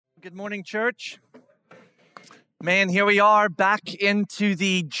Good morning, church. Man, here we are back into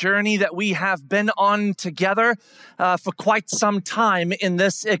the journey that we have been on together for quite some time in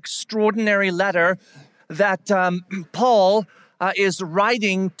this extraordinary letter that Paul is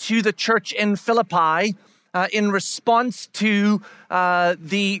writing to the church in Philippi in response to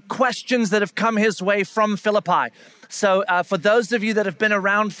the questions that have come his way from Philippi. So for those of you that have been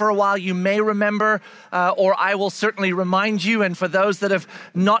around for a while, you may remember, or I will certainly remind you. And for those that have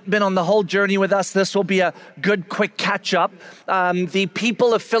not been on the whole journey with us, this will be a good, quick catch up. The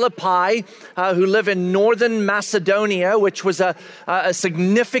people of Philippi who live in northern Macedonia, which was a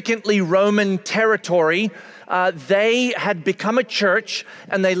significantly Roman territory, they had become a church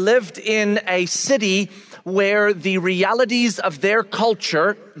and they lived in a city where the realities of their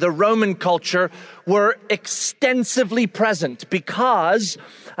culture, the Roman culture, were extensively present because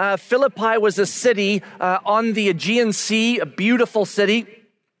Philippi was a city on the Aegean Sea, a beautiful city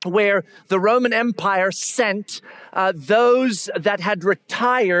where the Roman Empire sent those that had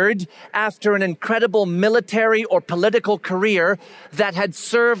retired after an incredible military or political career that had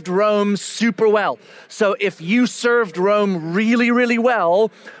served Rome super well. So if you served Rome really, really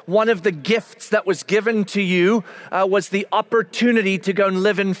well, one of the gifts that was given to you was the opportunity to go and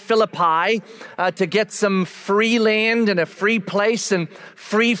live in Philippi, to get some free land and a free place and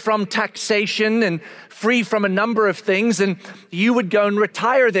free from taxation and free from a number of things, and you would go and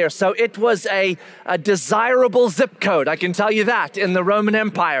retire there. So it was a desirable zip code, I can tell you that, in the Roman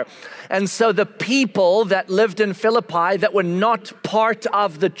Empire. And so the people that lived in Philippi that were not part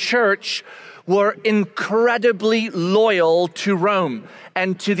of the church were incredibly loyal to Rome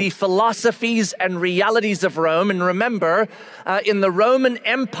and to the philosophies and realities of Rome. And remember, in the Roman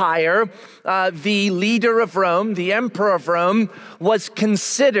Empire, the leader of Rome, the emperor of Rome, was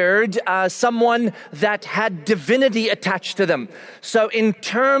considered someone that had divinity attached to them. So in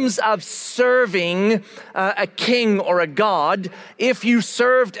terms of serving a king or a god, if you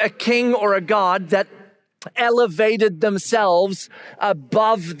served a king or a god that elevated themselves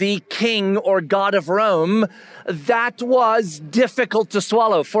above the king or god of Rome, that was difficult to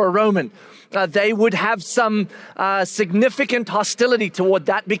swallow for a Roman. They would have some significant hostility toward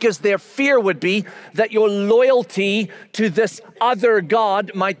that because their fear would be that your loyalty to this other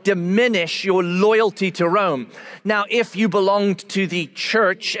god might diminish your loyalty to Rome. Now, if you belonged to the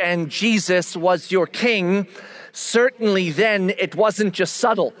church and Jesus was your king, certainly then it wasn't just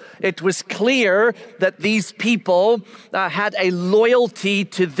subtle. It was clear that these people had a loyalty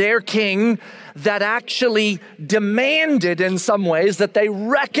to their king that actually demanded in some ways that they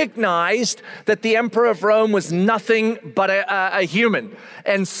recognized that the emperor of Rome was nothing but a human.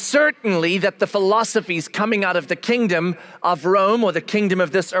 And certainly that the philosophies coming out of the kingdom of Rome or the kingdom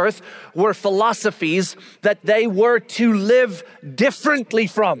of this earth were philosophies that they were to live differently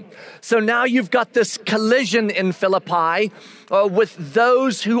from. So now you've got this collision in Philippi with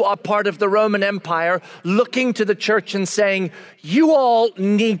those who are part of the Roman Empire looking to the church and saying, you all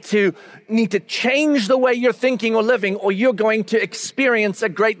need to change the way you're thinking or living, or you're going to experience a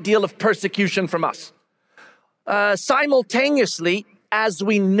great deal of persecution from us. Simultaneously, as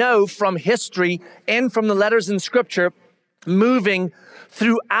we know from history and from the letters in Scripture, moving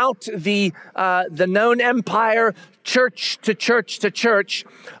throughout the known empire, church to church to church,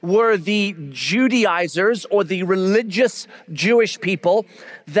 were the Judaizers or the religious Jewish people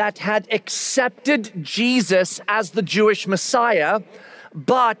that had accepted Jesus as the Jewish Messiah,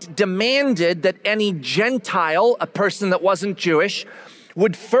 but demanded that any Gentile, a person that wasn't Jewish,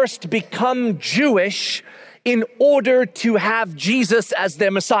 would first become Jewish in order to have Jesus as their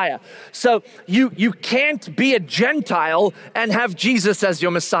Messiah. So you can't be a Gentile and have Jesus as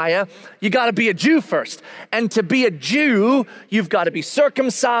your Messiah. You got to be a Jew first. And to be a Jew, you've got to be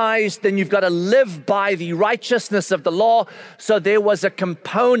circumcised, then you've got to live by the righteousness of the law. So there was a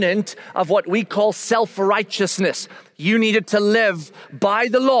component of what we call self-righteousness. You needed to live by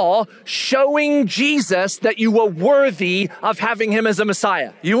the law, showing Jesus that you were worthy of having him as a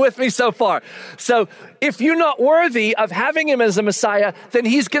Messiah. You with me so far? So if you're not worthy of having him as a Messiah, then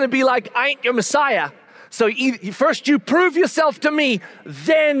he's going to be like, I ain't your Messiah. So first you prove yourself to me,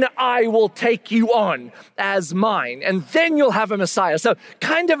 then I will take you on as mine, and then you'll have a Messiah. So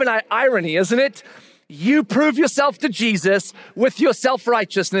kind of an irony, isn't it? You prove yourself to Jesus with your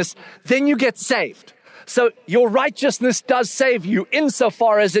self-righteousness, then you get saved. So your righteousness does save you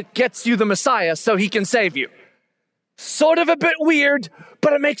insofar as it gets you the Messiah so he can save you. Sort of a bit weird,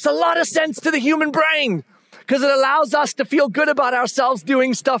 but it makes a lot of sense to the human brain because it allows us to feel good about ourselves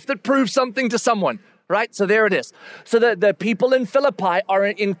doing stuff that proves something to someone, right? So there it is. So the people in Philippi are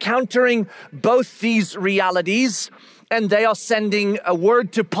encountering both these realities and they are sending a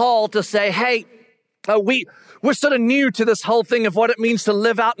word to Paul to say, hey, we're sort of new to this whole thing of what it means to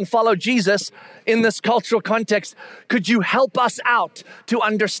live out and follow Jesus in this cultural context. Could you help us out to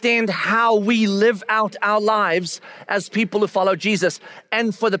understand how we live out our lives as people who follow Jesus?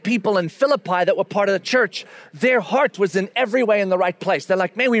 And for the people in Philippi that were part of the church, their heart was in every way in the right place. They're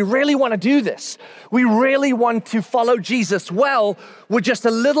like, man, we really want to do this. We really want to follow Jesus well. We're just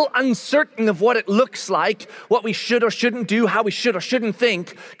a little uncertain of what it looks like, what we should or shouldn't do, how we should or shouldn't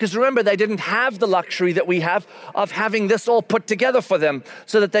think. Because remember, they didn't have the luxury that we have of having this all put together for them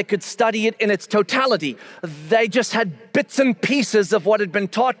so that they could study it in its totality. They just had bits and pieces of what had been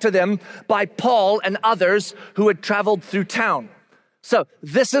taught to them by Paul and others who had traveled through town. So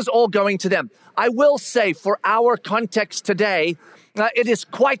this is all going to them. I will say for our context today, it is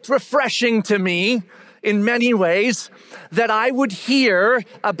quite refreshing to me in many ways that I would hear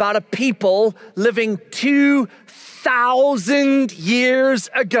about a people living 2,000 years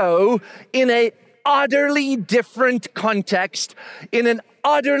ago in a utterly different context, in an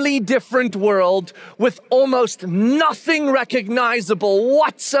utterly different world with almost nothing recognizable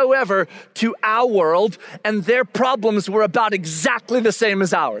whatsoever to our world, and their problems were about exactly the same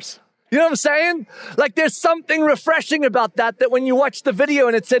as ours. You know what I'm saying? Like there's something refreshing about that when you watch the video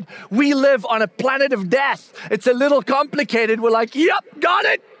and it said, we live on a planet of death. It's a little complicated. We're like, yep, got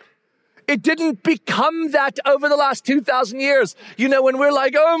it. It didn't become that over the last 2,000 years. You know, when we're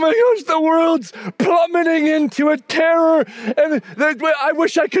like, oh my gosh, the world's plummeting into a terror. And I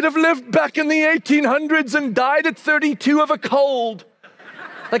wish I could have lived back in the 1800s and died at 32 of a cold.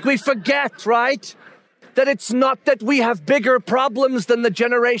 Like we forget, right? That it's not that we have bigger problems than the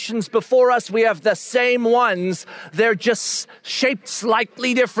generations before us. We have the same ones. They're just shaped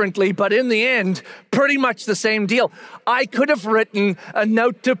slightly differently, but in the end, pretty much the same deal. I could have written a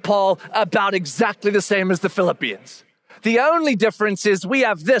note to Paul about exactly the same as the Philippians. The only difference is we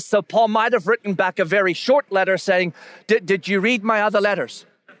have this. So Paul might have written back a very short letter saying, did you read my other letters?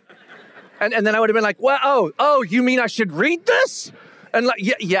 And then I would have been like, well, oh, you mean I should read this? And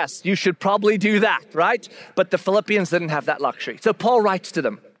yes, you should probably do that, right? But the Philippians didn't have that luxury. So Paul writes to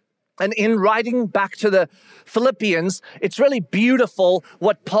them. And in writing back to the Philippians, it's really beautiful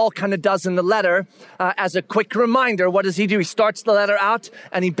what Paul kind of does in the letter. As a quick reminder, what does he do? He starts the letter out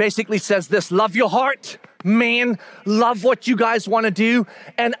and he basically says this: love your heart, man, love what you guys want to do.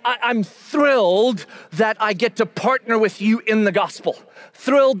 And I'm thrilled that I get to partner with you in the gospel.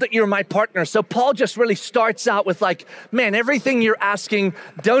 Thrilled that you're my partner. So Paul just really starts out with like, man, everything you're asking,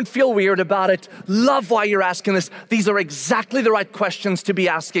 don't feel weird about it. Love why you're asking this. These are exactly the right questions to be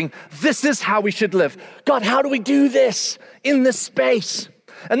asking. This is how we should live. God, how do we do this in this space?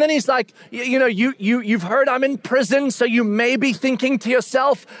 And then he's like, you know, you've heard I'm in prison, so you may be thinking to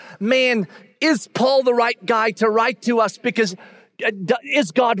yourself, man, is Paul the right guy to write to us? Because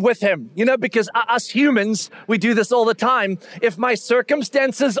is God with him? You know, because us humans, we do this all the time. If my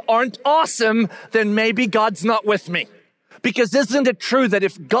circumstances aren't awesome, then maybe God's not with me. Because isn't it true that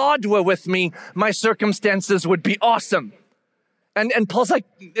if God were with me, my circumstances would be awesome? And Paul's like,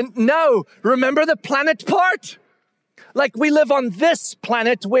 no, remember the planet part? Like we live on this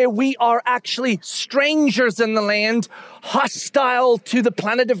planet where we are actually strangers in the land, hostile to the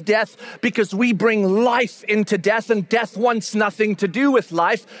planet of death because we bring life into death and death wants nothing to do with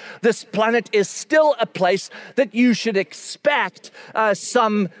life. This planet is still a place that you should expect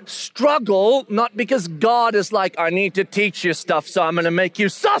some struggle, not because God is like, I need to teach you stuff, so I'm going to make you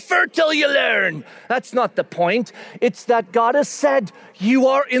suffer till you learn. That's not the point. It's that God has said you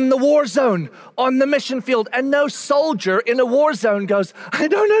are in the war zone on the mission field, and no soldier in a war zone goes, I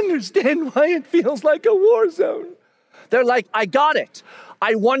don't understand why it feels like a war zone. They're like, I got it.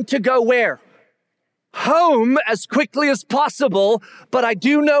 I want to go where? Home as quickly as possible, but I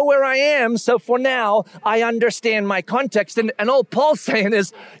do know where I am. So for now, I understand my context. And all Paul's saying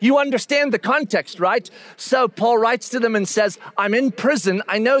is, you understand the context, right? So Paul writes to them and says, I'm in prison.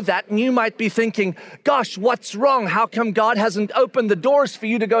 I know that. And you might be thinking, gosh, what's wrong? How come God hasn't opened the doors for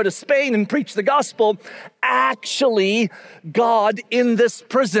you to go to Spain and preach the gospel? Actually, God in this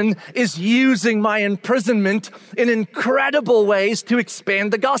prison is using my imprisonment in incredible ways to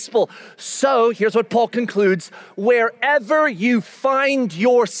expand the gospel. So here's what Paul concludes: wherever you find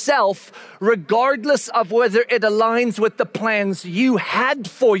yourself, regardless of whether it aligns with the plans you had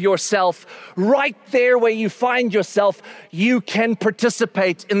for yourself, right there where you find yourself, you can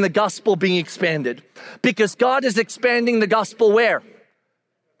participate in the gospel being expanded. Because God is expanding the gospel where?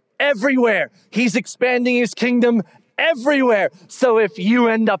 Everywhere. He's expanding his kingdom everywhere. So if you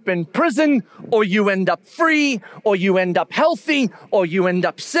end up in prison, or you end up free, or you end up healthy, or you end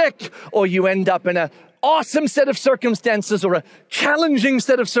up sick, or you end up in a awesome set of circumstances or a challenging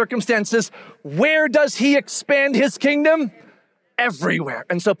set of circumstances, where does he expand his kingdom? Everywhere.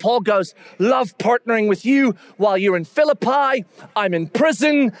 And so Paul goes, love partnering with you while you're in Philippi. I'm in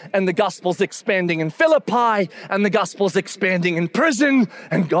prison and the gospel's expanding in Philippi and the gospel's expanding in prison,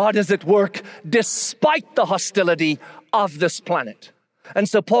 and God is at work despite the hostility of this planet. And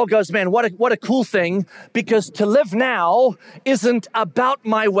so Paul goes, man, what a cool thing, because to live now isn't about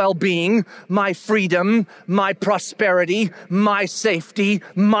my well-being, my freedom, my prosperity, my safety,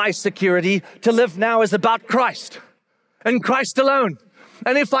 my security. To live now is about Christ and Christ alone.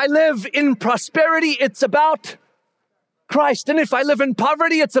 And if I live in prosperity, it's about Christ. And if I live in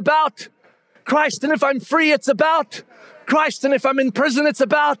poverty, it's about Christ. And if I'm free, it's about Christ. And if I'm in prison, it's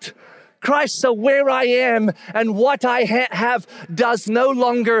about Christ. So where I am and what I have does no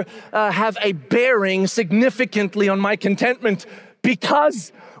longer have a bearing significantly on my contentment,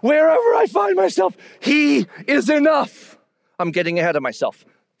 because wherever I find myself, he is enough. I'm getting ahead of myself.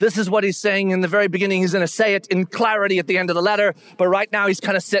 This is what he's saying in the very beginning. He's going to say it in clarity at the end of the letter, but right now he's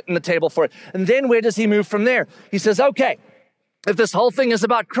kind of setting the table for it. And then where does he move from there? He says, okay, if this whole thing is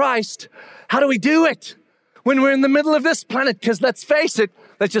about Christ, how do we do it when we're in the middle of this planet? Because let's face it,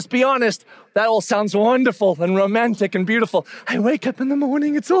 let's just be honest, that all sounds wonderful and romantic and beautiful. I wake up in the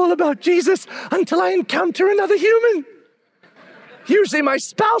morning, it's all about Jesus until I encounter another human. Usually my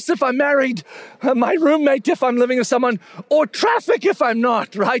spouse if I'm married, my roommate if I'm living with someone, or traffic if I'm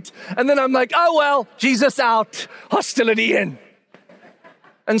not, right? And then I'm like, oh well, Jesus out, hostility in.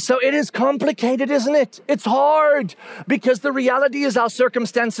 And so it is complicated, isn't it? It's hard, because the reality is our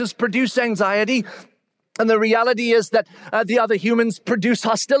circumstances produce anxiety. And the reality is that the other humans produce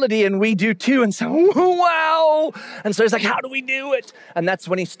hostility, and we do too. And so, wow. And so he's like, how do we do it? And that's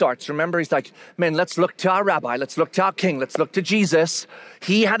when he starts. Remember, he's like, man, let's look to our rabbi. Let's look to our king. Let's look to Jesus.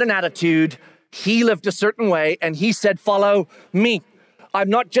 He had an attitude. He lived a certain way. And he said, follow me. I'm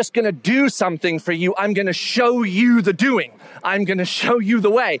not just going to do something for you. I'm going to show you the doing. I'm going to show you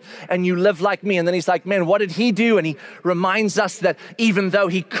the way, and you live like me. And then he's like, man, what did he do? And he reminds us that even though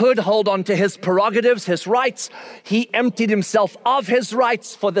he could hold on to his prerogatives, his rights, he emptied himself of his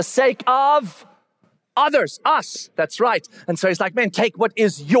rights for the sake of others, us. That's right. And so he's like, man, take what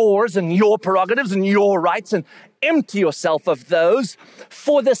is yours and your prerogatives and your rights and empty yourself of those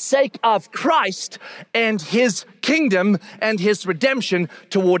for the sake of Christ and his kingdom and his redemption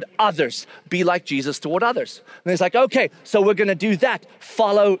toward others. Be like Jesus toward others. And he's like, okay, so we're going to do that.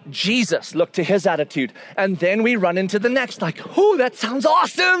 Follow Jesus. Look to his attitude. And then we run into the next, like, oh, that sounds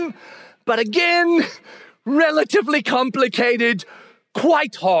awesome. But again, relatively complicated,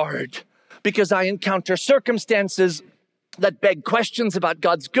 quite hard, because I encounter circumstances that beg questions about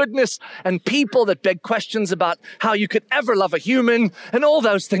God's goodness and people that beg questions about how you could ever love a human, and all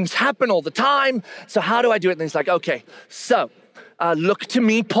those things happen all the time. So how do I do it? And he's like, okay, so look to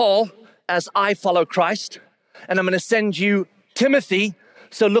me, Paul, as I follow Christ, and I'm going to send you Timothy.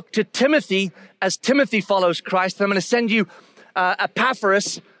 So look to Timothy as Timothy follows Christ. And I'm going to send you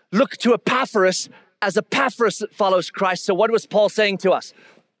Epaphras. Look to Epaphras as Epaphras follows Christ. So what was Paul saying to us?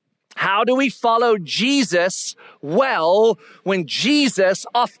 How do we follow Jesus well when Jesus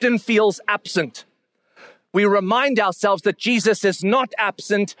often feels absent? We remind ourselves that Jesus is not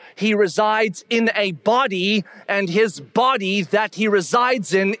absent. He resides in a body, and his body that he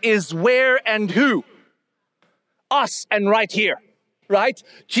resides in is where and who? Us, and right here, right?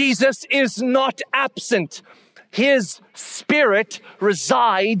 Jesus is not absent. His spirit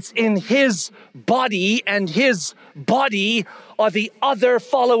resides in his body, and his body are the other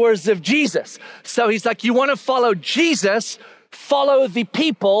followers of Jesus. So he's like, you want to follow Jesus, follow the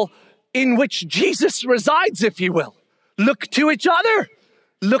people in which Jesus resides, if you will. Look to each other.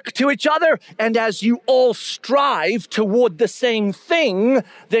 Look to each other. And as you all strive toward the same thing,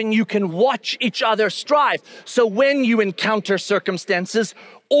 then you can watch each other strive. So when you encounter circumstances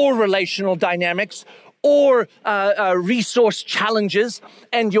or relational dynamics or resource challenges,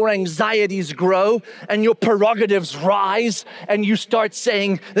 and your anxieties grow and your prerogatives rise, and you start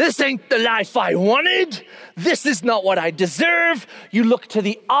saying, this ain't the life I wanted, this is not what I deserve, you look to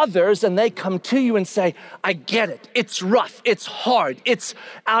the others and they come to you and say, I get it, it's rough, it's hard, it's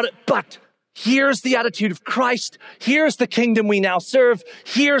but here's the attitude of Christ, here's the kingdom we now serve,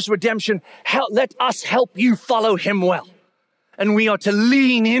 here's redemption, let us help you follow him well. And we are to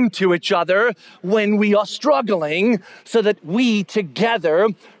lean into each other when we are struggling, so that we together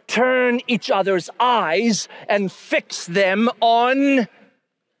turn each other's eyes and fix them on.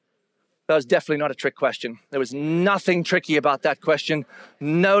 That was definitely not a trick question. There was nothing tricky about that question.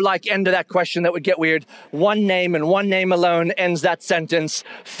 No end to that question that would get weird. One name and one name alone ends that sentence.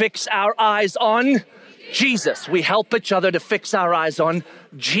 Fix our eyes on Jesus. We help each other to fix our eyes on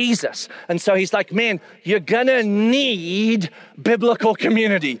Jesus. And so he's like, man, you're gonna need biblical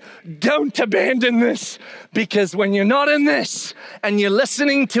community. Don't abandon this, because when you're not in this and you're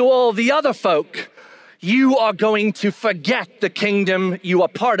listening to all the other folk, you are going to forget the kingdom you are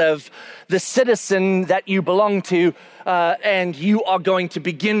part of, the citizen that you belong to, and you are going to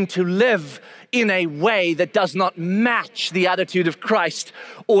begin to live in a way that does not match the attitude of Christ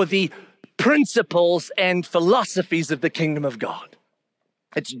or the principles and philosophies of the kingdom of God.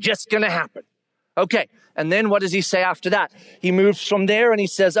 It's just going to happen. Okay. And then what does he say after that? He moves from there and he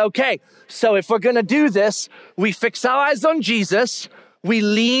says, okay, so if we're going to do this, we fix our eyes on Jesus, we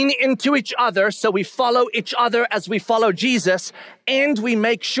lean into each other, so we follow each other as we follow Jesus, and we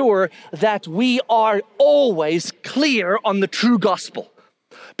make sure that we are always clear on the true gospel.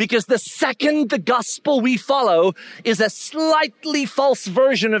 Because the second the gospel we follow is a slightly false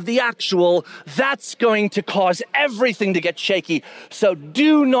version of the actual, that's going to cause everything to get shaky. So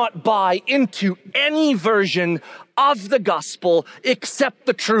do not buy into any version of the gospel except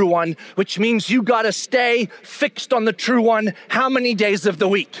the true one, which means you got to stay fixed on the true one. How many days of the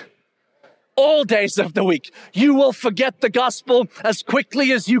week? All days of the week. You will forget the gospel as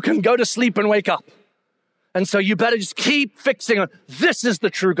quickly as you can go to sleep and wake up. And so you better just keep fixing on, this is the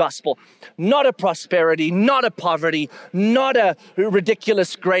true gospel, not a prosperity, not a poverty, not a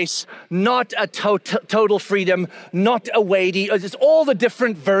ridiculous grace, not a total freedom, not a weighty, just all the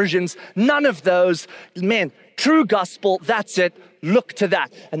different versions, none of those. Man, true gospel, that's it. Look to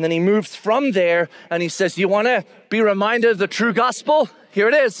that. And then he moves from there and he says, you want to be reminded of the true gospel? Here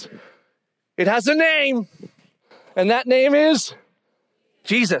it is. It has a name, and that name is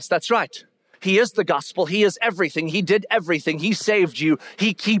Jesus. That's right. He is the gospel. He is everything. He did everything. He saved you.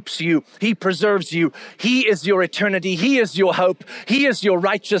 He keeps you. He preserves you. He is your eternity. He is your hope. He is your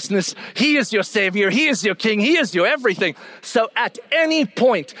righteousness. He is your savior. He is your king. He is your everything. So at any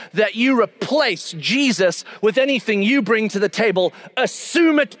point that you replace Jesus with anything you bring to the table,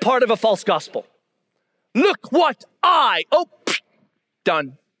 assume it part of a false gospel. Look what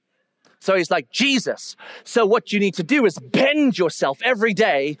done. So he's like, Jesus. So what you need to do is bend yourself every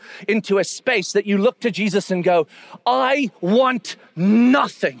day into a space that you look to Jesus and go, I want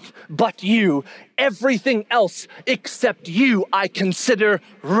nothing but you. Everything else except you I consider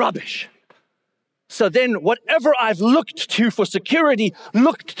rubbish. So then whatever I've looked to for security,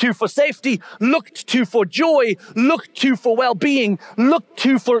 looked to for safety, looked to for joy, looked to for well-being, looked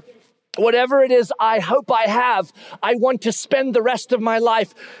to for whatever it is I hope I have, I want to spend the rest of my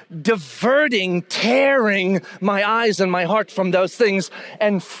life diverting, tearing my eyes and my heart from those things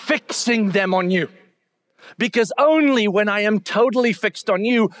and fixing them on you. Because only when I am totally fixed on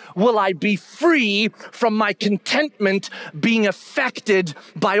you will I be free from my contentment being affected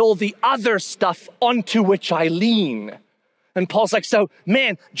by all the other stuff onto which I lean. And Paul's like, so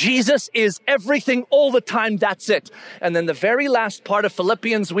man, Jesus is everything all the time. That's it. And then the very last part of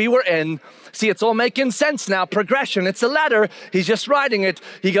Philippians we were in, see, it's all making sense now. Progression. It's a letter. He's just writing it.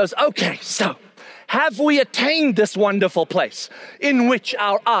 He goes, okay, so have we attained this wonderful place in which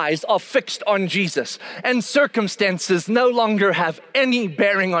our eyes are fixed on Jesus and circumstances no longer have any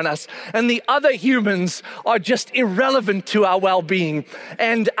bearing on us and the other humans are just irrelevant to our well-being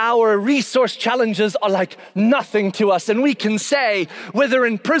and our resource challenges are like nothing to us, and we can say whether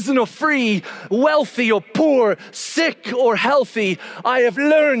in prison or free, wealthy or poor, sick or healthy, I have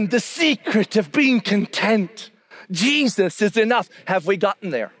learned the secret of being content. Jesus is enough. Have we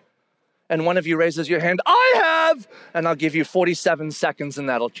gotten there? And one of you raises your hand, I have, and I'll give you 47 seconds and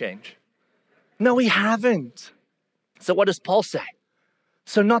that'll change. No, we haven't. So what does Paul say?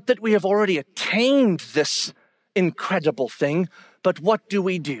 So not that we have already attained this incredible thing, but what do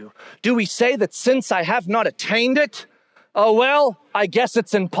we do? Do we say that since I have not attained it, oh, well, I guess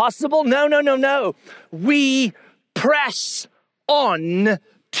it's impossible? No. We press on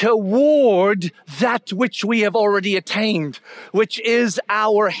toward that which we have already attained, which is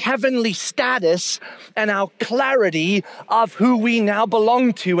our heavenly status and our clarity of who we now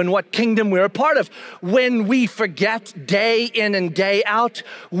belong to and what kingdom we're a part of. When we forget day in and day out,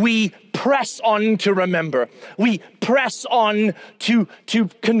 we press on to remember. We press on to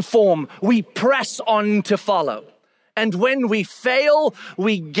conform. We press on to follow. And when we fail,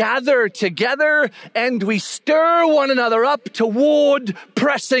 we gather together and we stir one another up toward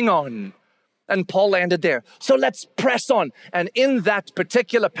pressing on. And Paul landed there. So let's press on. And in that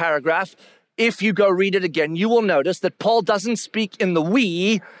particular paragraph, if you go read it again, you will notice that Paul doesn't speak in the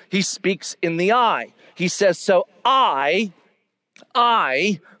we, he speaks in the I. He says, so I,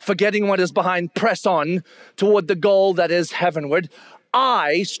 forgetting what is behind, press on toward the goal that is heavenward.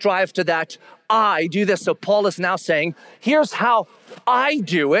 I strive to that. I do this. So Paul is now saying, here's how I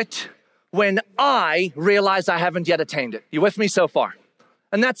do it when I realize I haven't yet attained it. You with me so far?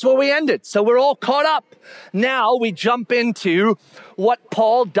 And that's where we ended. So we're all caught up. Now we jump into what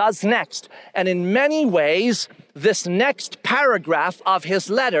Paul does next. And in many ways, this next paragraph of his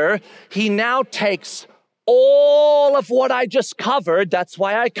letter, he now takes all of what I just covered. That's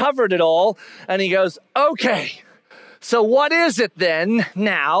why I covered it all. And he goes, okay, so what is it then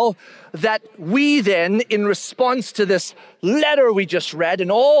now that we then, in response to this letter we just read and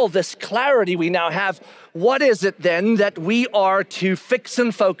all this clarity we now have, what is it then that we are to fix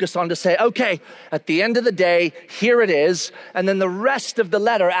and focus on to say, okay, at the end of the day, here it is. And then the rest of the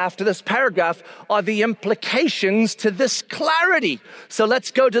letter after this paragraph are the implications to this clarity. So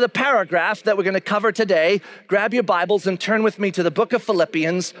let's go to the paragraph that we're going to cover today. Grab your Bibles and turn with me to the book of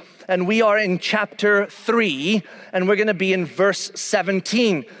Philippians. And we are in chapter 3, and we're going to be in verse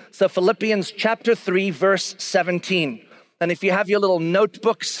 17. So Philippians chapter 3, verse 17. And if you have your little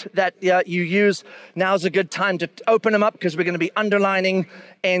notebooks that you use, now's a good time to open them up because we're going to be underlining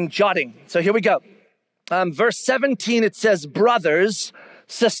and jotting. So here we go. Verse 17, it says, brothers,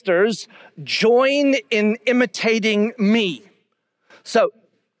 sisters, join in imitating me. So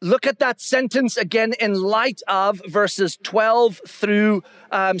look at that sentence again in light of verses 12 through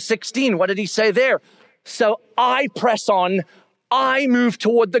 16. What did he say there? So I press on, I move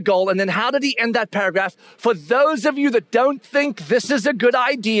toward the goal. And then how did he end that paragraph? For those of you that don't think this is a good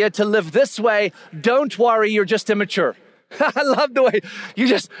idea to live this way, don't worry, you're just immature. I love the way you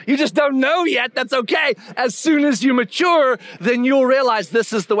just don't know yet. That's okay. As soon as you mature, then you'll realize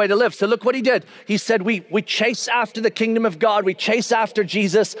this is the way to live. So look what he did. He said, we chase after the kingdom of God. We chase after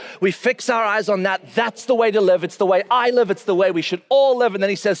Jesus. We fix our eyes on that. That's the way to live. It's the way I live. It's the way we should all live. And then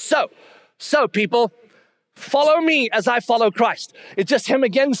he says, so people, follow me as I follow Christ. It's just him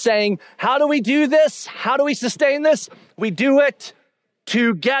again saying, how do we do this? How do we sustain this? We do it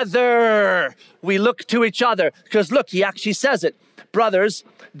together. We look to each other. Because look, he actually says it. Brothers,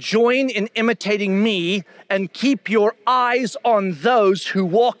 join in imitating me and keep your eyes on those who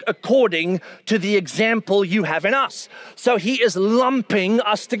walk according to the example you have in us. So he is lumping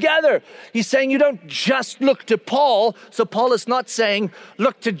us together. He's saying you don't just look to Paul. So Paul is not saying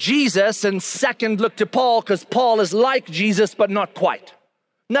look to Jesus and second look to Paul because Paul is like Jesus but not quite.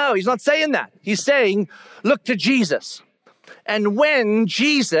 No, he's not saying that. He's saying look to Jesus. And when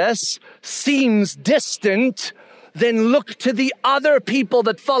Jesus seems distant, then look to the other people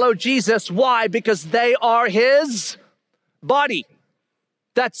that follow Jesus. Why? Because they are his body.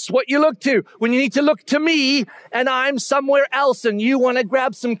 That's what you look to. When you need to look to me and I'm somewhere else and you want to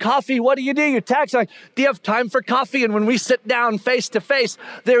grab some coffee, what do? You text like, do you have time for coffee? And when we sit down face to face,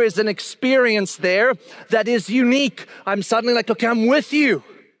 there is an experience there that is unique. I'm suddenly like, okay, I'm with you.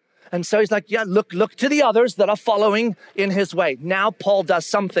 And so he's like, yeah, look to the others that are following in his way. Now Paul does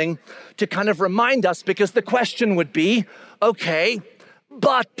something to kind of remind us, because the question would be, okay,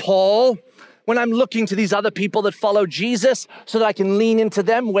 but Paul, when I'm looking to these other people that follow Jesus so that I can lean into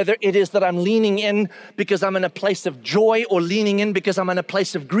them, whether it is that I'm leaning in because I'm in a place of joy, or leaning in because I'm in a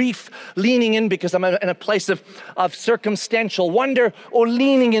place of grief, leaning in because I'm in a place of circumstantial wonder, or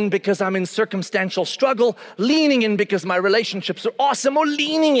leaning in because I'm in circumstantial struggle, leaning in because my relationships are awesome, or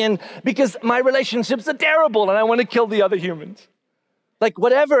leaning in because my relationships are terrible and I want to kill the other humans. Like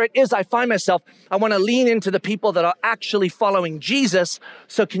whatever it is I find myself, I want to lean into the people that are actually following Jesus.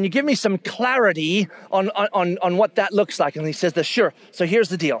 So can you give me some clarity on what that looks like? And he says this, sure. So here's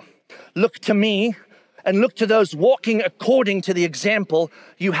the deal. Look to me and look to those walking according to the example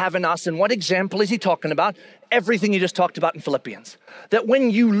you have in us. And what example is he talking about? Everything you just talked about in Philippians. That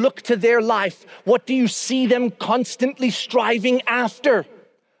when you look to their life, what do you see them constantly striving after?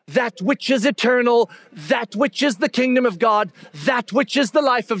 That which is eternal, that which is the kingdom of God, that which is the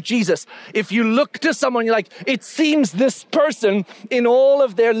life of Jesus. If you look to someone, you're like, it seems this person in all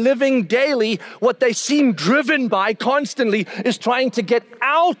of their living daily, what they seem driven by constantly is trying to get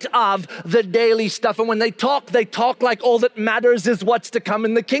out of the daily stuff. And when they talk like all that matters is what's to come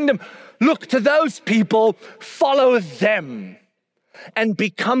in the kingdom. Look to those people, follow them. And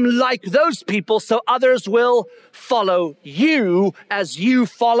become like those people so others will follow you as you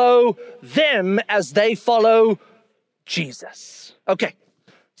follow them as they follow Jesus. Okay,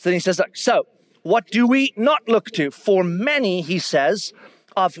 so then he says, so what do we not look to? For many, he says,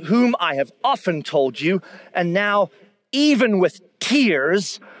 of whom I have often told you, and now even with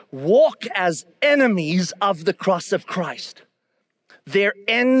tears, walk as enemies of the cross of Christ. Their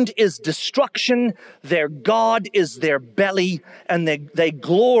end is destruction, their God is their belly, and they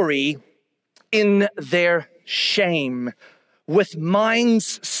glory in their shame, with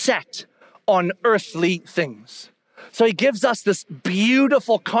minds set on earthly things. So he gives us this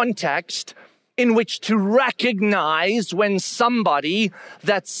beautiful context in which to recognize when somebody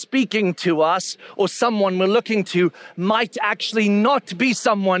that's speaking to us or someone we're looking to might actually not be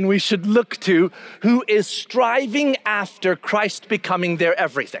someone we should look to who is striving after Christ becoming their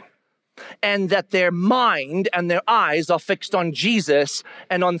everything. And that their mind and their eyes are fixed on Jesus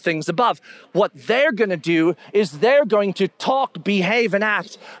and on things above. What they're going to do is they're going to talk, behave, and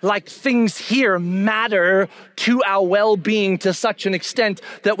act like things here matter to our well-being to such an extent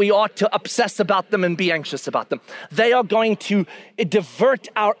that we ought to obsess about them and be anxious about them. They are going to divert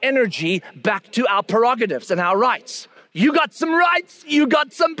our energy back to our prerogatives and our rights. You got some rights, you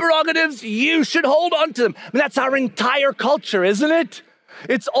got some prerogatives, you should hold on to them. I mean, that's our entire culture, isn't it?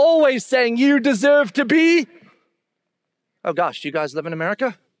 It's always saying you deserve to be. Oh gosh, do you guys live in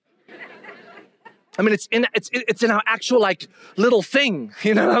America? I mean, it's in our actual like little thing,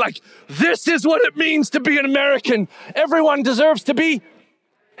 you know, like this is what it means to be an American. Everyone deserves to be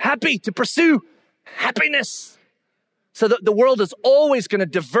happy, to pursue happiness. So the world is always going to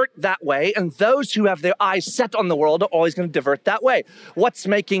divert that way, and those who have their eyes set on the world are always going to divert that way. What's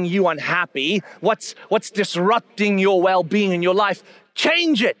making you unhappy? What's disrupting your well-being in your life?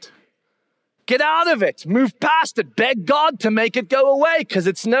 Change it. Get out of it. Move past it. Beg God to make it go away because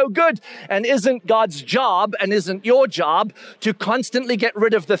it's no good. And isn't God's job and isn't your job to constantly get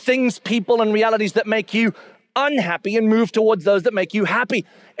rid of the things, people, and realities that make you unhappy and move towards those that make you happy?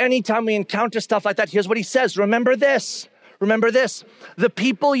 Anytime we encounter stuff like that, here's what he says. Remember this. Remember this, the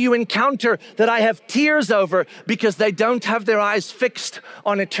people you encounter that I have tears over because they don't have their eyes fixed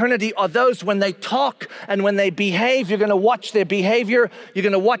on eternity are those when they talk and when they behave, you're going to watch their behavior, you're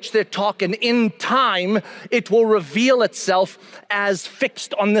going to watch their talk, and in time, it will reveal itself as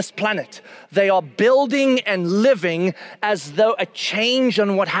fixed on this planet. They are building and living as though a change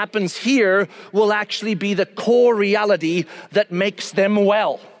on what happens here will actually be the core reality that makes them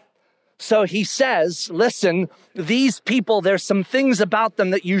well. So he says, listen, these people, there's some things about them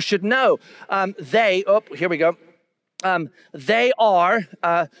that you should know. They are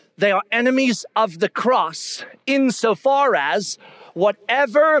enemies of the cross insofar as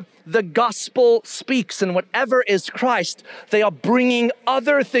whatever the gospel speaks and whatever is Christ, they are bringing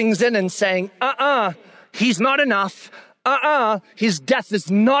other things in and saying, he's not enough. His death is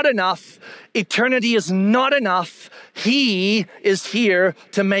not enough. Eternity is not enough. He is here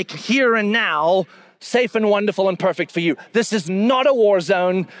to make here and now safe and wonderful and perfect for you. This is not a war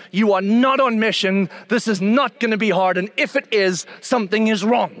zone. You are not on mission. This is not going to be hard. And if it is, something is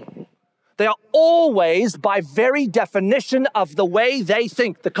wrong. They are always, by very definition of the way they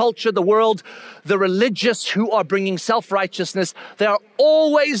think, the culture, the world, the religious who are bringing self-righteousness, they are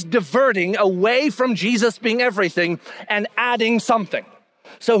always diverting away from Jesus being everything and adding something.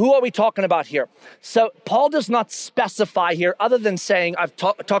 So who are we talking about here? So Paul does not specify here other than saying, I've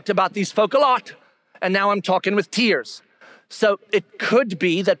talked about these folk a lot, and now I'm talking with tears. So it could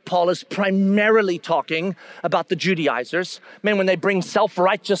be that Paul is primarily talking about the Judaizers. Man, when they bring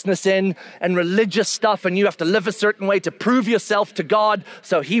self-righteousness in and religious stuff and you have to live a certain way to prove yourself to God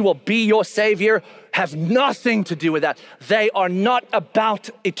so he will be your savior, have nothing to do with that. They are not about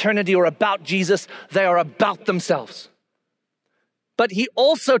eternity or about Jesus. They are about themselves. But he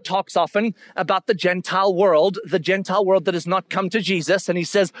also talks often about the Gentile world that has not come to Jesus. And he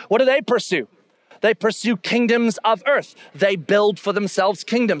says, what do they pursue? They pursue kingdoms of earth. They build for themselves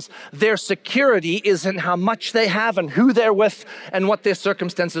kingdoms. Their security is in how much they have and who they're with and what their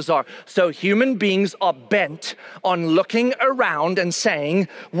circumstances are. So human beings are bent on looking around and saying,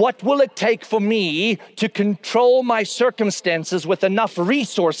 what will it take for me to control my circumstances with enough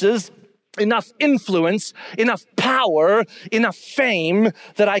resources, enough influence, enough power, enough fame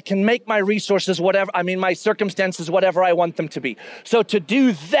that I can make my resources my circumstances whatever I want them to be. So to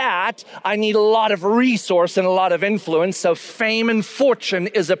do that, I need a lot of resource and a lot of influence. So fame and fortune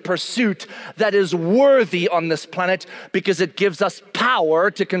is a pursuit that is worthy on this planet because it gives us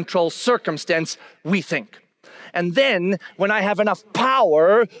power to control circumstance, we think. And then when I have enough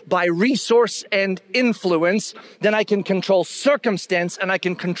power by resource and influence, then I can control circumstance and I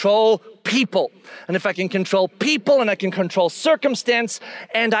can control people. And if I can control people and I can control circumstance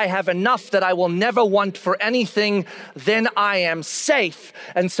and I have enough that I will never want for anything, then I am safe.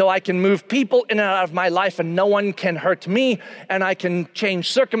 And so I can move people in and out of my life and no one can hurt me, and I can change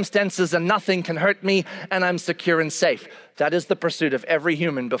circumstances and nothing can hurt me, and I'm secure and safe. That is the pursuit of every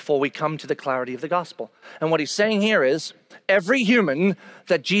human before we come to the clarity of the gospel. And what he's saying here is, every human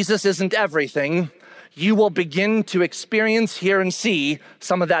that Jesus isn't everything, you will begin to experience, hear, and see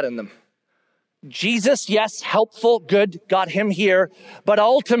some of that in them. Jesus, yes, helpful, good, got him here. But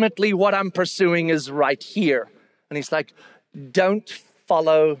ultimately what I'm pursuing is right here. And he's like, don't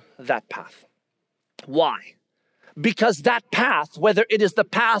follow that path. Why? Because that path, whether it is the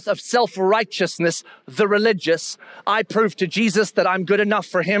path of self-righteousness, the religious, I prove to Jesus that I'm good enough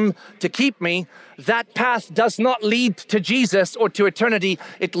for him to keep me, that path does not lead to Jesus or to eternity.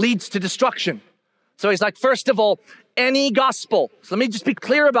 It leads to destruction. So he's like, first of all, any gospel, so let me just be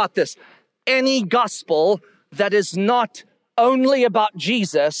clear about this. Any gospel that is not only about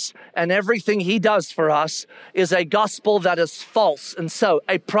Jesus and everything he does for us is a gospel that is false. And so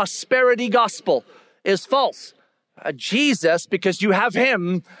a prosperity gospel is false. Jesus, because you have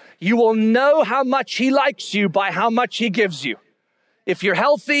him, you will know how much he likes you by how much he gives you. If you're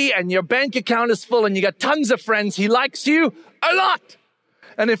healthy and your bank account is full and you got tons of friends, he likes you a lot.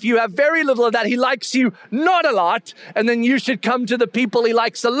 And if you have very little of that, he likes you not a lot. And then you should come to the people he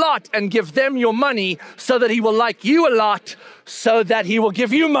likes a lot and give them your money so that he will like you a lot, so that he will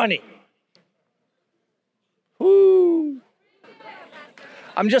give you money. Woo.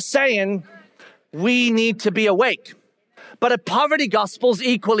 I'm just saying, we need to be awake. But a poverty gospel is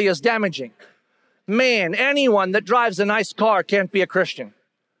equally as damaging. Man, anyone that drives a nice car can't be a Christian.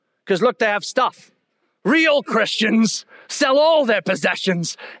 Because look, they have stuff. Real Christians sell all their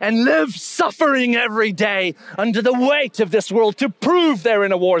possessions and live suffering every day under the weight of this world to prove they're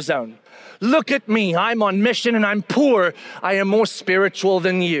in a war zone. Look at me. I'm on mission and I'm poor. I am more spiritual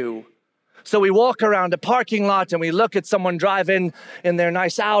than you. So we walk around a parking lot and we look at someone driving in their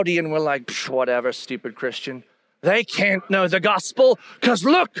nice Audi and we're like, whatever, stupid Christian. They can't know the gospel because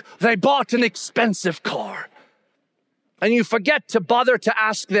look, they bought an expensive car. And you forget to bother to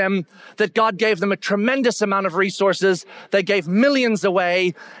ask them that God gave them a tremendous amount of resources. They gave millions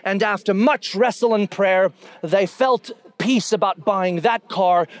away. And after much wrestle and prayer, they felt peace about buying that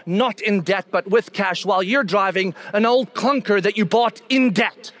car, not in debt, but with cash, while you're driving an old clunker that you bought in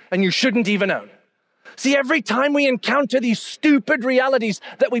debt and you shouldn't even own. See, every time we encounter these stupid realities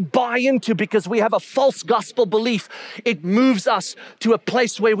that we buy into because we have a false gospel belief, it moves us to a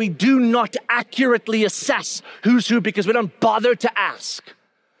place where we do not accurately assess who's who because we don't bother to ask.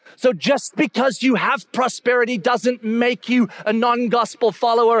 So just because you have prosperity doesn't make you a non-gospel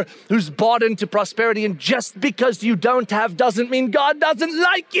follower who's bought into prosperity. And just because you don't have doesn't mean God doesn't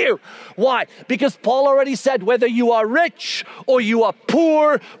like you. Why? Because Paul already said, whether you are rich or you are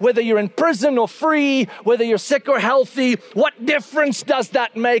poor, whether you're in prison or free, whether you're sick or healthy, what difference does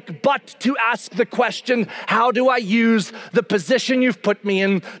that make but to ask the question, how do I use the position you've put me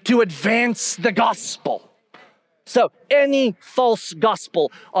in to advance the gospel? So any false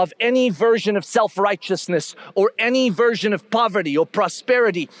gospel of any version of self-righteousness or any version of poverty or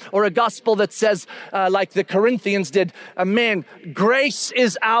prosperity or a gospel that says, like the Corinthians did, man, grace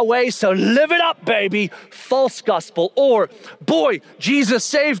is our way, so live it up, baby. False gospel. Or, boy, Jesus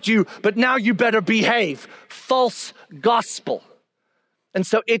saved you, but now you better behave. False gospel. And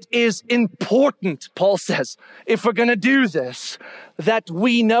so it is important, Paul says, if we're going to do this, that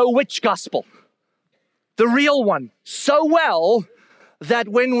we know which gospel. The real one, so well that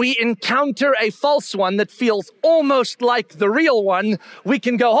when we encounter a false one that feels almost like the real one, we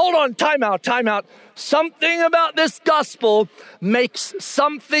can go, hold on, time out. Something about this gospel makes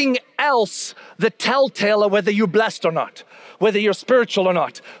something else the telltale of whether you're blessed or not, whether you're spiritual or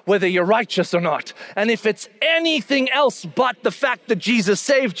not, whether you're righteous or not. And if it's anything else but the fact that Jesus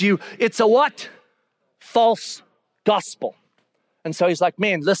saved you, it's a what? False gospel. And so he's like,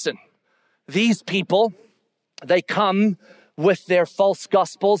 man, listen. These people, they come with their false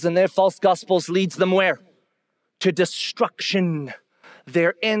gospels, and their false gospels leads them where? To destruction.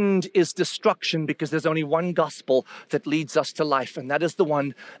 Their end is destruction because there's only one gospel that leads us to life, and that is the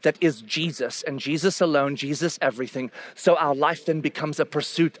one that is Jesus, and Jesus alone, Jesus everything. So our life then becomes a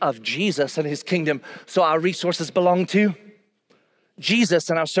pursuit of Jesus and his kingdom. So our resources belong to Jesus,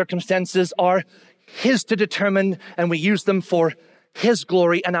 and our circumstances are his to determine, and we use them for his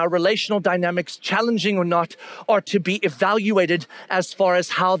glory, and our relational dynamics, challenging or not, are to be evaluated as far as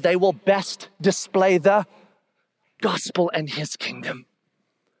how they will best display the gospel and his kingdom.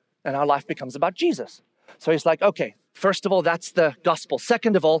 And our life becomes about Jesus. So he's like, okay, first of all, that's the gospel.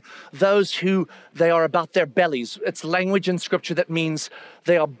 Second of all, those who they are about their bellies. It's language in scripture that means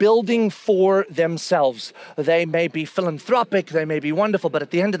they are building for themselves. They may be philanthropic, they may be wonderful, but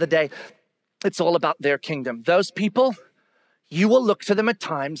at the end of the day, it's all about their kingdom. Those people, you will look to them at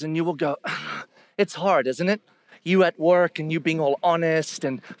times and you will go, it's hard, isn't it? You at work and you being all honest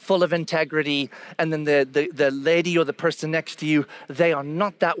and full of integrity. And then the lady or the person next to you, they are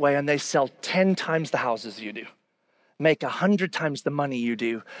not that way and they sell 10 times the houses you do. make 100 times the money you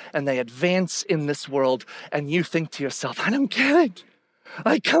do, and they advance in this world, and you think to yourself, I don't get it.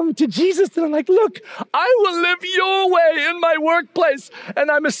 I come to Jesus and I'm like, look, I will live your way in my workplace.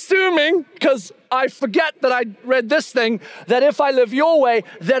 And I'm assuming, because I forget that I read this thing, that if I live your way,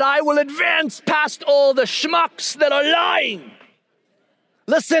 that I will advance past all the schmucks that are lying.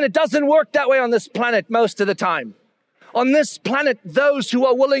 Listen, it doesn't work that way on this planet most of the time. On this planet, those who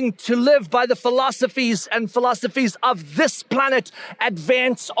are willing to live by the philosophies of this planet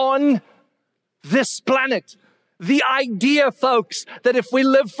advance on this planet. The idea, folks, that if we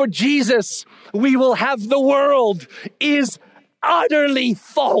live for Jesus, we will have the world is utterly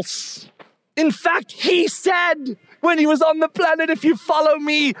false. In fact, he said when he was on the planet, if you follow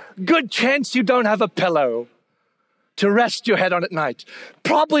me, good chance you don't have a pillow to rest your head on at night.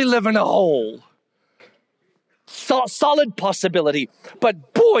 Probably live in a hole. Solid possibility,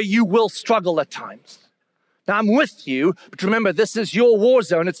 but boy, you will struggle at times. Now, I'm with you, but remember, this is your war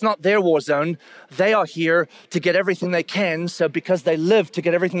zone. It's not their war zone. They are here to get everything they can. So because they live to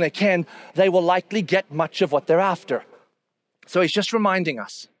get everything they can, they will likely get much of what they're after. So he's just reminding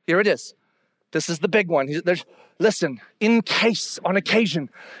us. Here it is. This is the big one. Listen, in case, on occasion,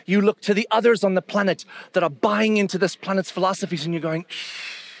 you look to the others on the planet that are buying into this planet's philosophies and you're going,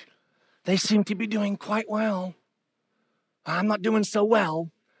 they seem to be doing quite well. I'm not doing so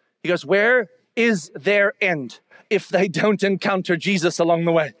well. He goes, where is their end if they don't encounter Jesus along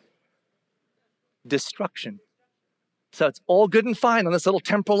the way? Destruction. So it's all good and fine on this little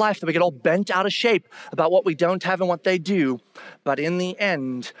temporal life that we get all bent out of shape about what we don't have and what they do. But in the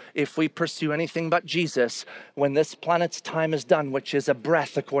end, if we pursue anything but Jesus, when this planet's time is done, which is a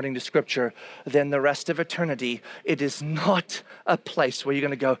breath according to Scripture, then the rest of eternity, it is not a place where you're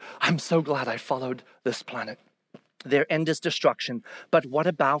going to go, I'm so glad I followed this planet. Their end is destruction. But what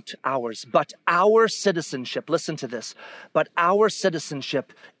about ours? But our citizenship, listen to this, but our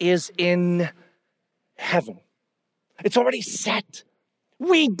citizenship is in heaven. It's already set.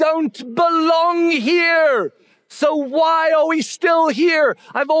 We don't belong here. So why are we still here?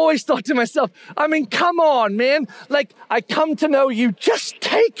 I've always thought to myself, I mean, come on, man. Like, I come to know you, just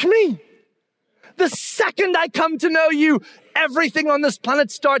take me. The second I come to know you, everything on this planet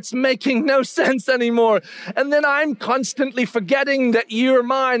starts making no sense anymore. And then I'm constantly forgetting that you're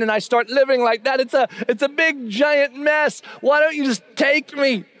mine and I start living like that. It's a big giant mess. Why don't you just take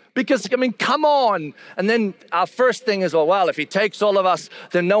me? Because, I mean, come on. And then our first thing is, well, if he takes all of us,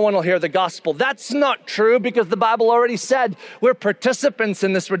 then no one will hear the gospel. That's not true because the Bible already said we're participants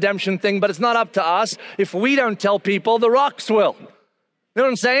in this redemption thing, but it's not up to us. If we don't tell people, the rocks will. You know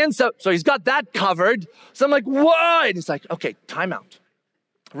what I'm saying? So he's got that covered. So I'm like, what? And he's like, okay, time out.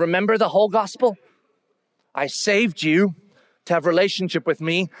 Remember the whole gospel? I saved you to have relationship with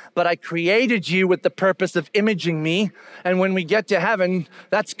me, but I created you with the purpose of imaging me. And when we get to heaven,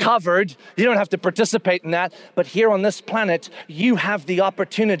 that's covered. You don't have to participate in that. But here on this planet, you have the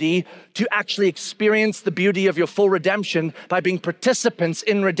opportunity to actually experience the beauty of your full redemption by being participants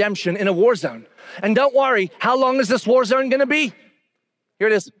in redemption in a war zone. And don't worry, how long is this war zone going to be? Here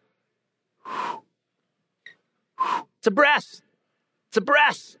it is. It's a breath. It's a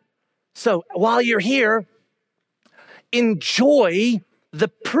breath. So while you're here, enjoy the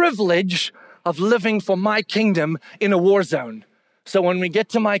privilege of living for my kingdom in a war zone. So when we get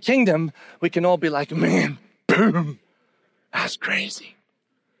to my kingdom, we can all be like, man, boom, that's crazy.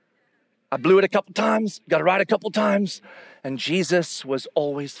 I blew it a couple times, got it right a couple times, and Jesus was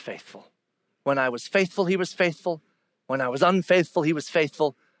always faithful. When I was faithful, he was faithful. When I was unfaithful, he was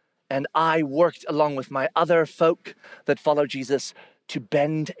faithful. And I worked along with my other folk that follow Jesus to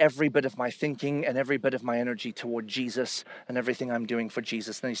bend every bit of my thinking and every bit of my energy toward Jesus and everything I'm doing for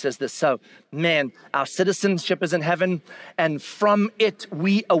Jesus. And he says this, so, man, our citizenship is in heaven, and from it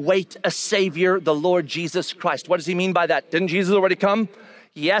we await a Savior, the Lord Jesus Christ. What does he mean by that? Didn't Jesus already come?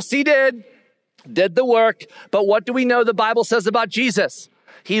 Yes, he did the work. But what do we know the Bible says about Jesus?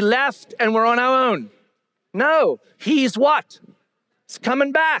 He left and we're on our own. No, he's what? He's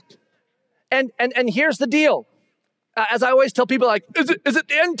coming back. And here's the deal. As I always tell people, like, is it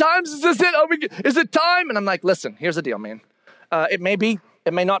the end times? Is this it? Is it time? And I'm like, listen, here's the deal, man. It may be,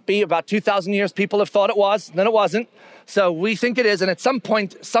 it may not be. About 2,000 years, people have thought it was, then it wasn't. So we think it is. And at some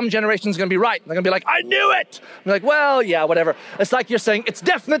point, some generation's going to be right. They're going to be like, I knew it. I'm like, well, yeah, whatever. It's like you're saying, it's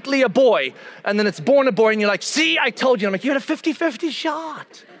definitely a boy. And then it's born a boy. And you're like, see, I told you. I'm like, you had a 50-50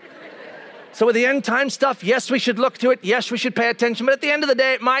 shot. So with the end time stuff, yes, we should look to it. Yes, we should pay attention. But at the end of the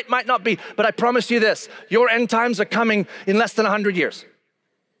day, it might not be. But I promise you this, your end times are coming in less than 100 years.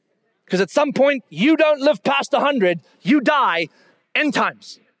 Because at some point, you don't live past 100, you die, end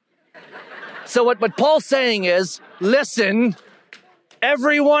times. So what Paul's saying is, listen,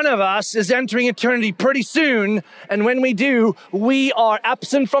 every one of us is entering eternity pretty soon. And when we do, we are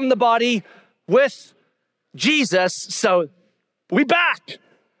absent from the body with Jesus. So we back.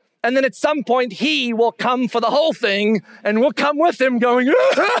 And then at some point, he will come for the whole thing, and we'll come with him going,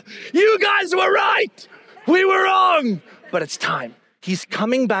 you guys were right. We were wrong. But it's time. He's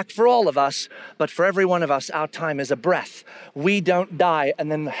coming back for all of us, but for every one of us, our time is a breath. We don't die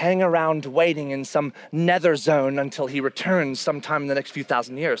and then hang around waiting in some nether zone until he returns sometime in the next few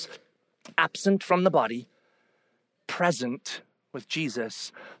thousand years. Absent from the body, present with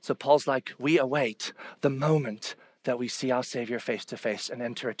Jesus. So Paul's like, we await the moment that we see our Savior face to face and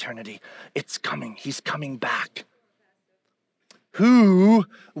enter eternity. It's coming. He's coming back. Who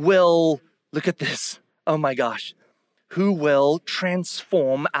will, look at this. Oh my gosh. Who will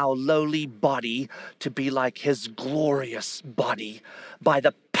transform our lowly body to be like his glorious body by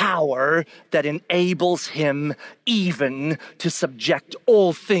the power that enables him even to subject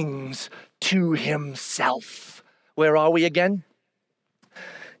all things to himself. Where are we again?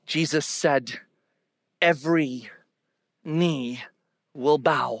 Jesus said, every knee will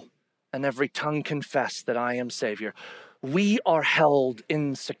bow and every tongue confess that I am Savior. We are held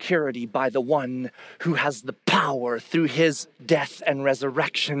in security by the one who has the power through his death and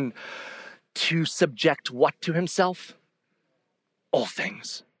resurrection to subject what to himself? All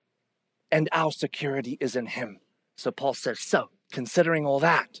things. And our security is in him. So Paul says, so considering all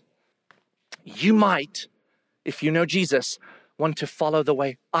that, you might, if you know Jesus, want to follow the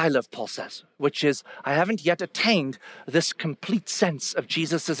way I live, Paul says, which is, I haven't yet attained this complete sense of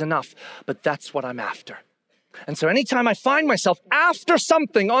Jesus is enough, but that's what I'm after. And so anytime I find myself after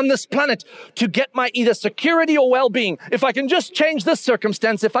something on this planet to get my either security or well-being, if I can just change this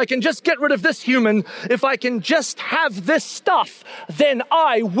circumstance, if I can just get rid of this human, if I can just have this stuff, then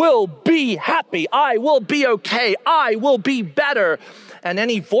I will be happy. I will be okay. I will be better. And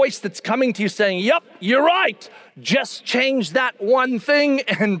any voice that's coming to you saying, yep, you're right. Just change that one thing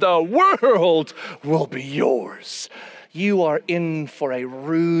and the world will be yours. You are in for a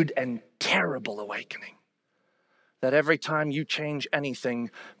rude and terrible awakening. That every time you change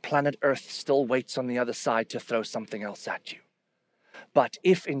anything, planet Earth still waits on the other side to throw something else at you. But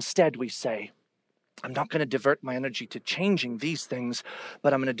if instead we say, I'm not going to divert my energy to changing these things,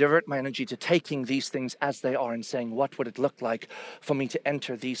 but I'm going to divert my energy to taking these things as they are and saying, what would it look like for me to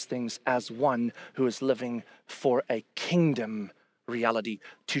enter these things as one who is living for a kingdom reality,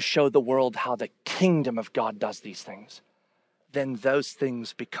 to show the world how the kingdom of God does these things? Then those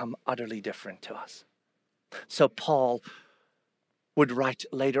things become utterly different to us. So Paul would write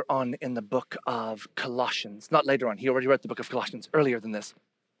later on in the book of Colossians. Not later on, he already wrote the book of Colossians earlier than this.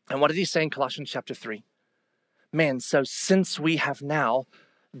 And what did he say in Colossians chapter 3? Man, so since we have now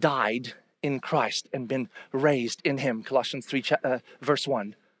died in Christ and been raised in him, Colossians 3 verse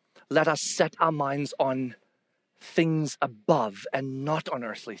 1, let us set our minds on things above and not on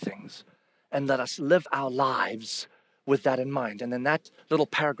earthly things. And let us live our lives with that in mind. And then that little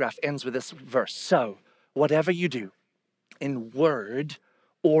paragraph ends with this verse. So, whatever you do, in word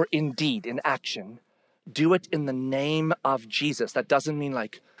or in deed, in action, do it in the name of Jesus. That doesn't mean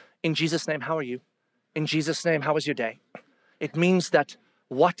like, in Jesus' name, how are you? In Jesus' name, how was your day? It means that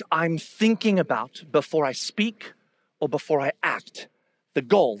what I'm thinking about before I speak or before I act, the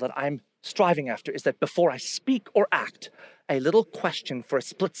goal that I'm striving after is that before I speak or act, a little question for a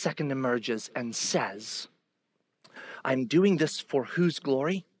split second emerges and says, I'm doing this for whose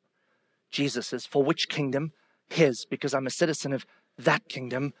glory? Jesus's. For which kingdom? His, because I'm a citizen of that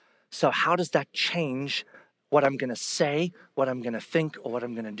kingdom. So how does that change what I'm going to say, what I'm going to think, or what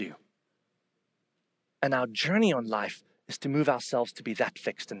I'm going to do? And our journey on life is to move ourselves to be that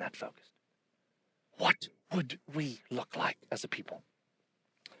fixed and that focused. What would we look like as a people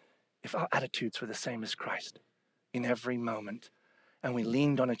if our attitudes were the same as Christ in every moment and we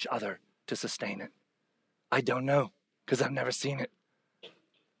leaned on each other to sustain it? I don't know, because I've never seen it.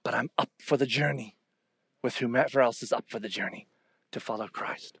 But I'm up for the journey with whomever else is up for the journey to follow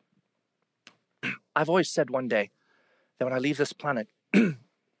Christ. I've always said one day that when I leave this planet,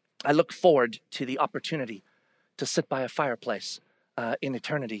 I look forward to the opportunity to sit by a fireplace in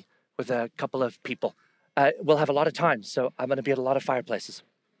eternity with a couple of people. We'll have a lot of time, so I'm going to be at a lot of fireplaces.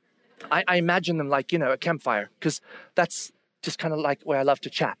 I imagine them like, a campfire, because that's just kind of like where I love to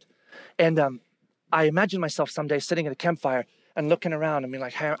chat. And I imagine myself someday sitting at a campfire and looking around and being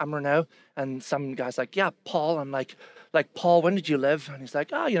like, hey, I'm Renaud. And some guy's like, yeah, Paul. I'm like, Paul, when did you live? And he's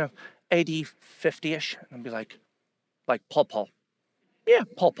like, AD 50-ish. And I'll be like, Paul. Yeah,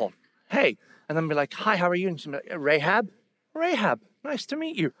 Paul. Hey. And then be like, hi, how are you? And she'll be like, Rahab, nice to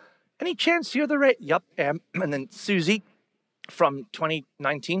meet you. Any chance you're the right? Yup, am. And then Susie from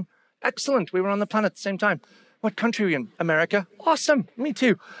 2019. Excellent. We were on the planet at the same time. What country are you in? America. Awesome. Me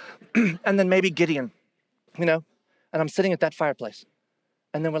too. And then maybe Gideon, and I'm sitting at that fireplace.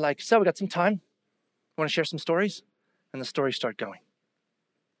 And then we're like, so we got some time. Want to share some stories? And the stories start going.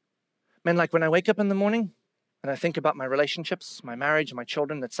 Man, like when I wake up in the morning and I think about my relationships, my marriage, and my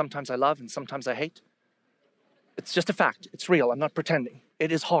children that sometimes I love and sometimes I hate, it's just a fact. It's real. I'm not pretending.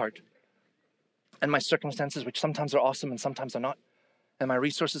 It is hard. And my circumstances, which sometimes are awesome and sometimes are not. And my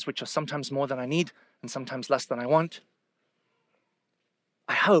resources, which are sometimes more than I need and sometimes less than I want.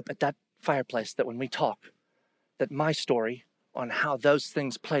 I hope at that fireplace that when we talk, that my story on how those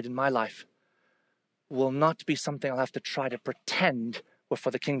things played in my life will not be something I'll have to try to pretend were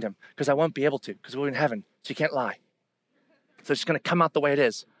for the kingdom, because I won't be able to, because we're in heaven, so you can't lie. So it's going to come out the way it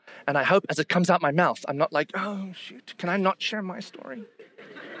is. And I hope as it comes out my mouth, I'm not like, oh, shoot, can I not share my story?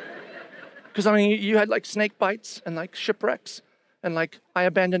 Because, you had like snake bites and like shipwrecks and like I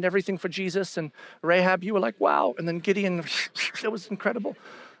abandoned everything for Jesus, and Rahab, you were like, wow. And then Gideon, it was incredible.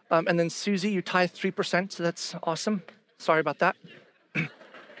 And then Susie, you tithe 3%, so that's awesome. Sorry about that.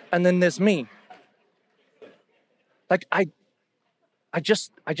 And then there's me. Like I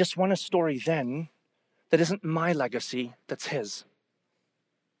just want a story then that isn't my legacy, that's his.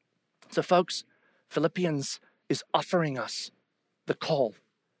 So folks, Philippians is offering us the call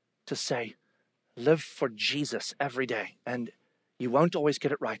to say, live for Jesus every day. And you won't always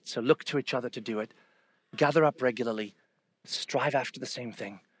get it right, so look to each other to do it. Gather up regularly, strive after the same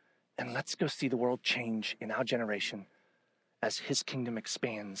thing, and let's go see the world change in our generation as his kingdom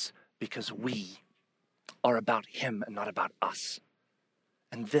expands, because we are about him and not about us.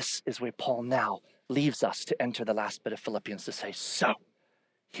 And this is where Paul now leaves us to enter the last bit of Philippians to say, so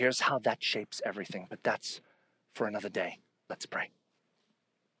here's how that shapes everything. But that's for another day. Let's pray.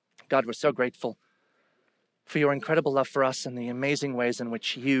 God, we're so grateful for your incredible love for us and the amazing ways in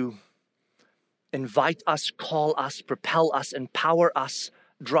which you invite us, call us, propel us, empower us,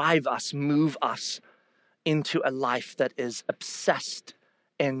 drive us, move us into a life that is obsessed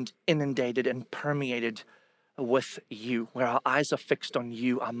and inundated and permeated with you, where our eyes are fixed on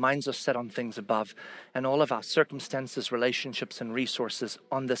you, our minds are set on things above, and all of our circumstances, relationships, and resources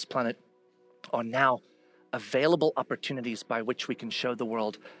on this planet are now available opportunities by which we can show the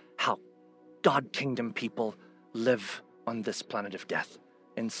world how God kingdom people live on this planet of death,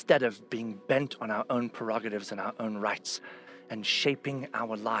 instead of being bent on our own prerogatives and our own rights and shaping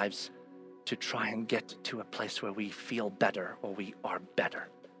our lives to try and get to a place where we feel better or we are better.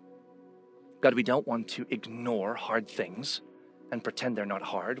 God, we don't want to ignore hard things and pretend they're not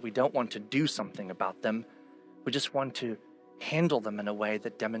hard. We don't want to do something about them. We just want to handle them in a way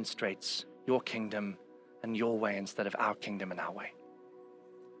that demonstrates your kingdom and your way instead of our kingdom and our way.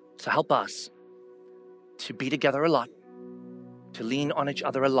 So help us to be together a lot, to lean on each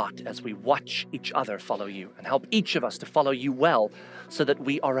other a lot as we watch each other follow you, and help each of us to follow you well so that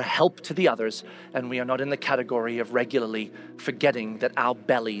we are a help to the others and we are not in the category of regularly forgetting that our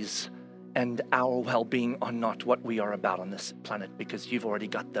bellies and our well-being are not what we are about on this planet, because you've already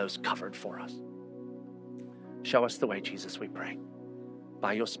got those covered for us. Show us the way, Jesus, we pray.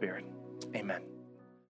 By your Spirit, amen.